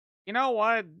You know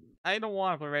what? I don't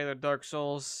want to play regular Dark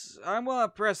Souls. I want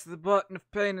to press the button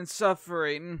of pain and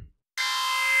suffering.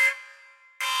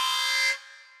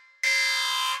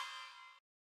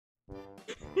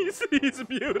 He's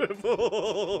beautiful.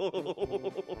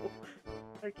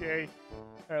 Okay.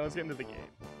 Alright, let's get into the game.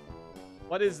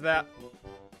 What is that?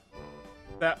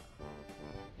 That's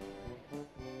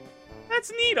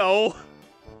Nito!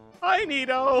 Hi,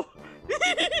 Nito!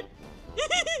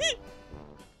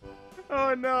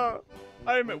 Oh no!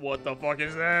 What the fuck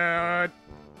is that?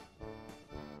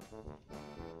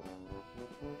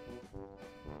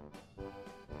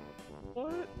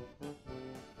 What?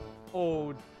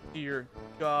 Oh dear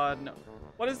God, no.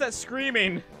 What is that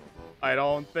screaming? I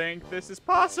don't think this is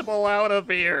possible out of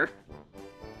here.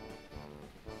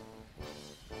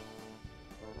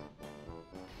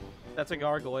 That's a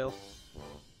gargoyle.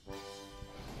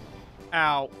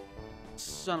 Ow.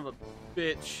 Son of a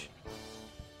bitch.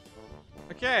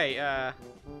 Okay,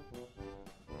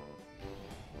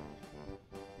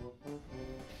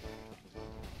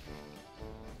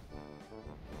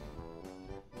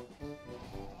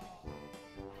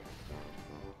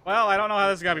 well, I don't know how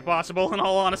this is gonna be possible, in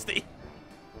all honesty.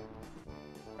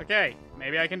 Okay,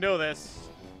 maybe I can do this.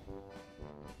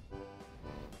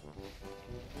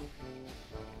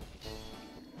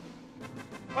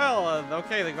 Well,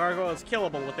 okay, the gargoyle is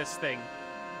killable with this thing.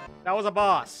 That was a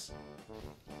boss.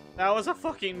 That was a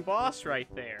fucking boss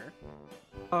right there.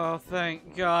 Oh,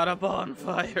 thank God, a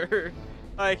bonfire.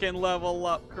 I can level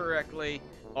up correctly.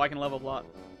 Oh, I can level up.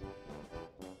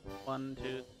 1,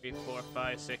 2, 3, 4,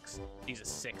 5, 6. Jesus,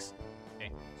 6.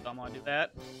 Okay, so I'm gonna do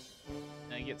that.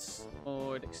 Then I get some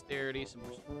more dexterity, some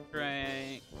more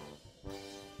strength.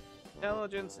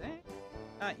 Intelligence,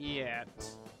 not yet.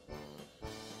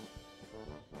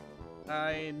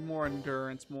 More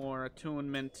endurance, more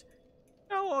attunement.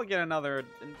 No, we'll get another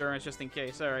endurance just in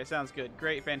case. Alright, sounds good.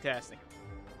 Great, fantastic.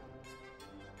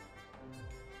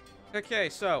 Okay,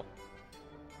 so.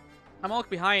 I'm gonna look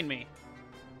behind me.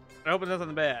 I hope it's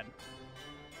nothing bad.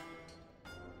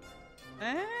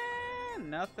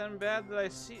 Nothing bad that I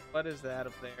see. What is that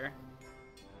up there?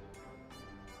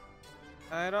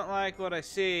 I don't like what I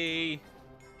see.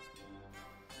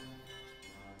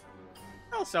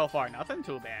 Well, so far, nothing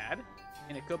too bad.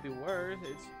 And it could be worse.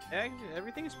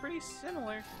 Everything is pretty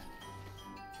similar.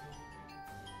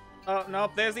 Oh,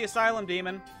 nope, there's the Asylum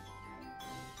Demon.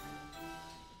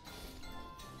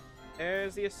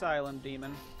 There's the Asylum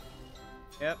Demon.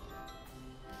 Yep.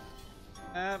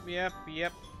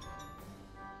 Yep.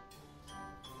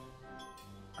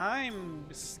 I'm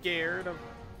scared of...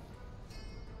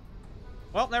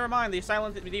 Well, never mind, the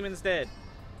Asylum Demon's dead.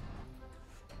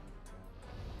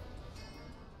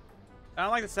 I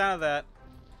don't like the sound of that.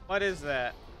 What is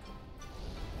that?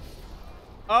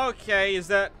 Okay,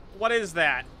 what is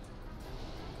that?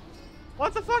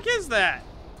 What the fuck is that?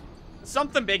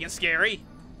 Something big and scary.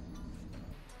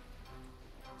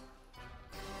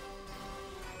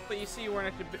 But you see, we're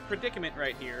in a predicament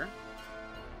right here.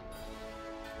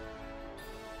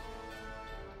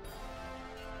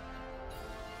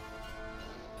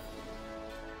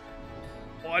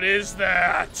 What is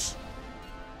that?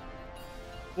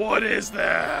 What is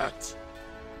that?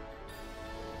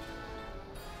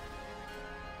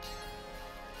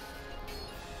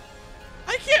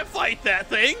 I can't fight that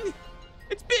thing!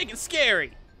 It's big and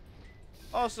scary!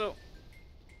 Also,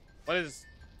 what is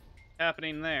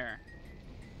happening there?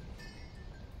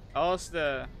 Oh, it's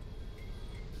the...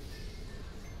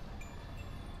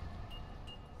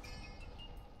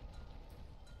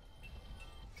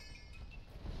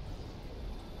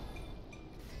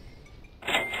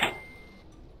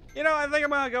 You know, I think I'm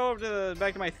gonna go over to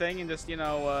back to my thing and just, you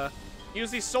know,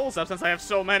 use these souls up since I have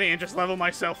so many and just level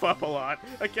myself up a lot.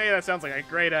 Okay, that sounds like a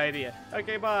great idea.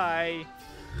 Okay, bye.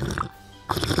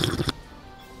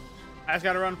 I just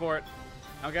gotta run for it.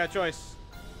 I don't got a choice.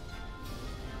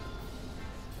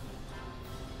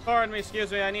 Pardon me,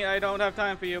 excuse me, I don't have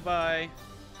time for you, bye.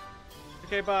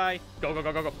 Okay, bye. Go.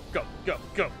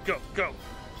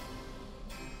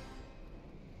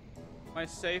 Am I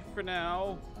safe for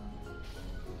now?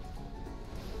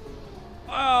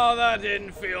 Oh, that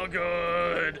didn't feel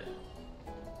good.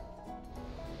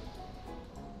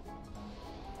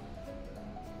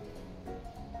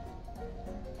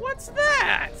 What's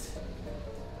that?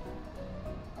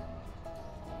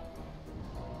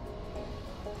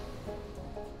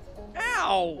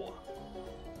 Ow!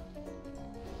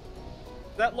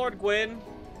 Is that Lord Gwyn?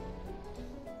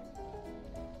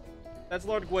 That's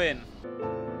Lord Gwyn.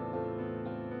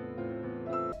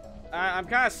 I'm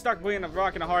kind of stuck between a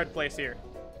rock and a hard place here.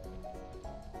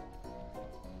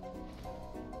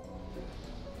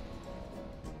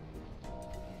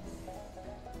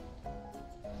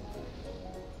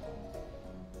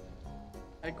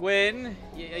 Gwyn,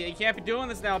 you can't be doing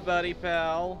this now, buddy,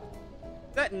 pal.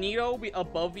 Is that Nito be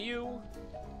above you?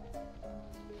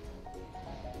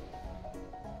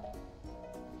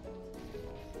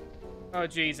 Oh,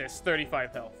 Jesus.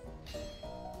 35 health.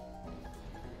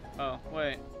 Oh,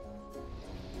 wait.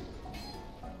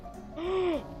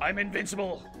 I'm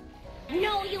invincible.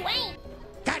 No, you ain't.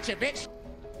 Gotcha, bitch.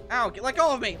 Ow, let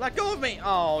go of me. Let go of me.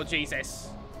 Oh, Jesus.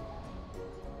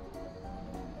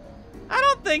 I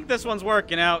don't think this one's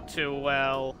working out too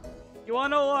well. You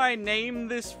wanna know why I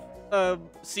named this,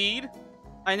 seed?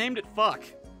 I named it fuck.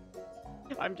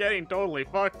 I'm getting totally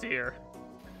fucked here.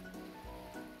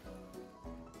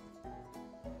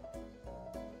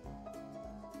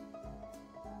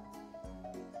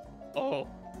 Oh.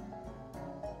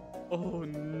 Oh,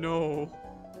 no.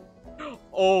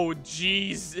 Oh,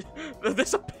 jeez.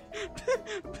 There's a...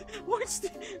 What's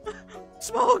the...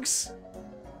 Smokes!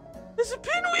 There's a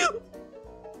pinwheel!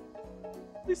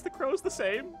 At least the crow's the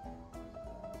same.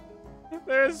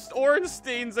 There's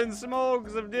Ornsteins and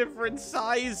Smokes of different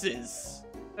sizes.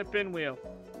 A pinwheel.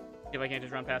 See if I can't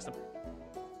just run past them.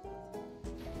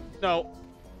 No.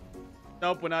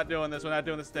 Nope, we're not doing this. We're not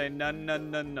doing this today. No, no,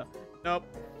 no, no. Nope.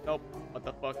 Nope. What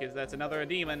the fuck is that? That's another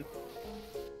demon.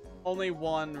 Only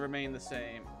one remain the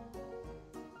same.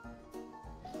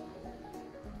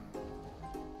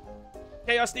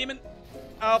 Chaos demon.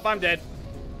 Oh, I'm dead.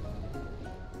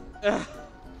 Ugh.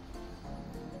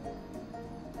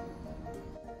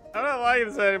 I don't like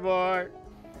this anymore.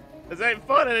 This ain't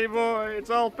fun anymore. It's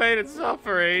all pain and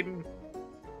suffering.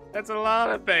 That's a lot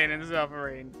of pain and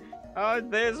suffering. Oh,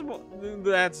 there's more.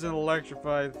 That's an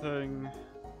electrified thing.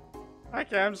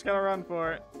 Okay, I'm just gonna run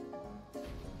for it.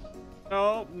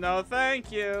 No, no,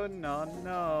 thank you. No,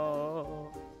 no.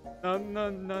 No, no,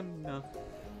 no, no.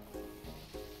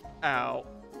 Ow.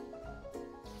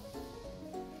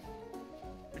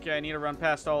 Okay, I need to run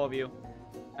past all of you.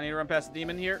 I need to run past the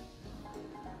demon here.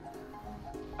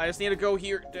 I just need to go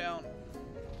here, down.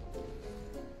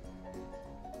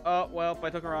 Oh, well, I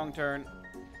took a wrong turn.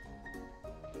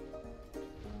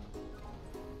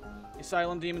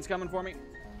 Asylum demon's coming for me.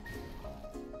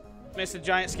 Mr.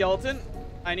 Giant Skeleton,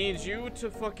 I need you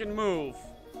to fucking move.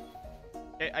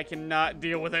 Okay, I cannot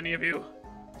deal with any of you.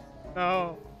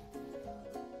 No.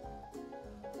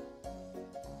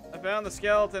 I found the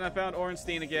skeleton. I found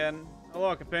Ornstein again. Oh,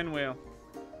 look, a pinwheel.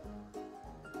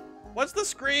 What's the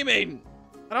screaming?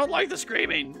 I don't like the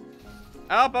screaming.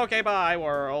 Oh, okay, bye,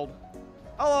 world.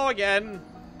 Hello again.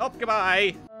 Oh,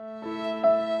 goodbye.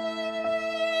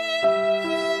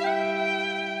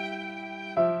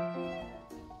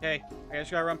 Okay, I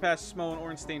just gotta run past Smo and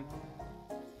Ornstein.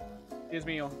 Excuse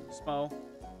me, Smo.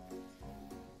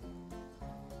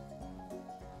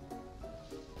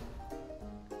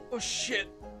 Oh, shit.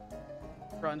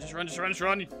 Run, just run, just run, just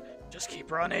run. Just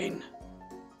keep running.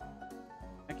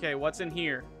 Okay, what's in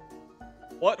here?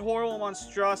 What horrible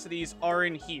monstrosities are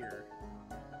in here?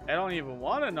 I don't even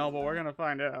want to know, but we're gonna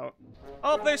find out.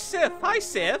 Oh, there's Sif. Hi,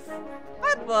 Sif.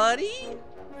 Hi, buddy.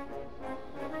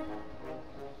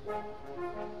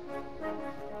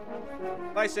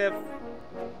 Bye, Sif.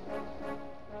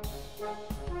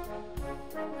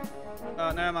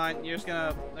 Oh, never mind. You're just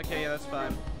gonna... Okay, yeah, that's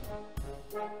fine.